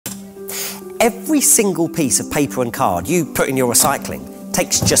every single piece of paper and card you put in your recycling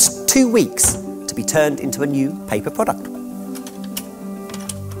takes just 2 weeks to be turned into a new paper product.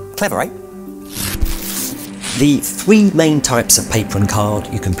 Clever, eh? The 3 main types of paper and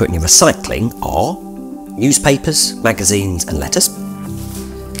card you can put in your recycling are newspapers, magazines and letters,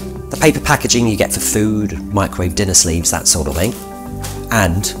 the paper packaging you get for food, microwave dinner sleeves, that sort of thing,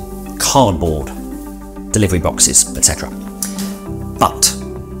 and cardboard, delivery boxes, etc. But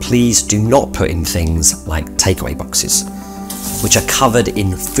please do not put in things like takeaway boxes, which are covered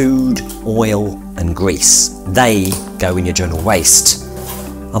in food, oil and grease. They go in your general waste,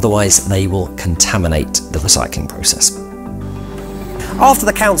 otherwise they will contaminate the recycling process. After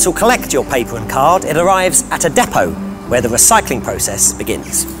the council collect your paper and card, it arrives at a depot where the recycling process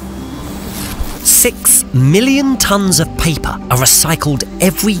begins. 6 million tonnes of paper are recycled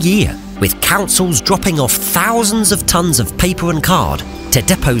every year, with councils dropping off thousands of tonnes of paper and card to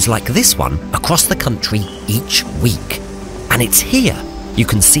depots like this one across the country each week. And it's here you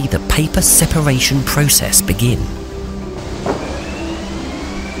can see the paper separation process begin.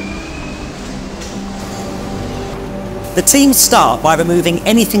 The teams start by removing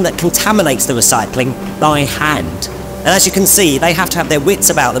anything that contaminates the recycling by hand. And as you can see, they have to have their wits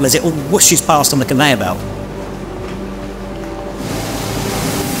about them as it all whooshes past on the conveyor belt.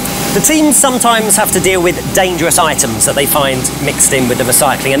 The teams sometimes have to deal with dangerous items that they find mixed in with the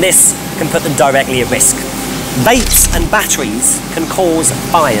recycling, and this can put them directly at risk. Vapes and batteries can cause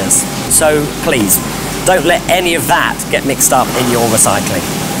fires, so please, don't let any of that get mixed up in your recycling.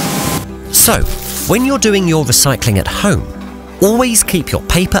 So, when you're doing your recycling at home, always keep your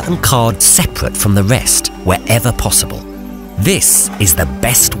paper and card separate from the rest wherever possible. This is the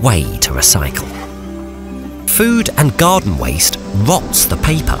best way to recycle. Food and garden waste rots the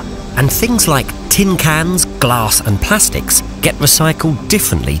paper, and things like tin cans, glass and plastics get recycled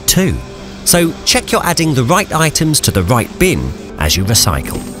differently too. So check you're adding the right items to the right bin as you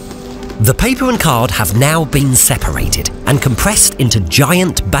recycle. The paper and card have now been separated and compressed into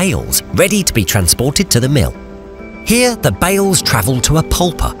giant bales ready to be transported to the mill. Here the bales travel to a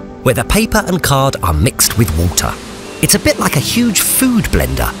pulper where the paper and card are mixed with water. It's a bit like a huge food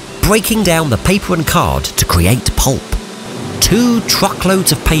blender, breaking down the paper and card to create pulp. 2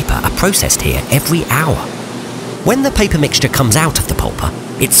 truckloads of paper are processed here every hour. When the paper mixture comes out of the pulper,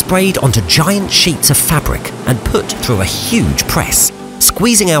 it's sprayed onto giant sheets of fabric and put through a huge press,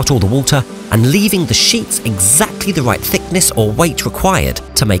 squeezing out all the water and leaving the sheets exactly the right thickness or weight required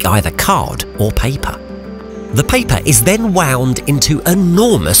to make either card or paper. The paper is then wound into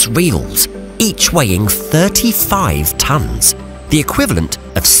enormous reels, each weighing 35 tonnes, the equivalent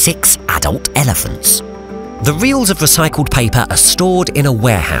of 6 adult elephants. The reels of recycled paper are stored in a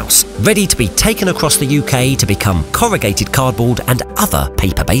warehouse, ready to be taken across the UK to become corrugated cardboard and other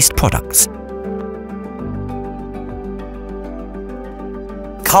paper-based products.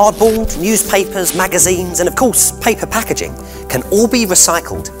 Cardboard, newspapers, magazines, and of course paper packaging can all be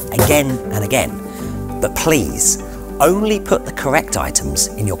recycled again and again. But please, only put the correct items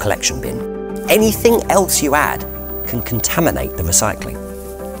in your collection bin. Anything else you add can contaminate the recycling.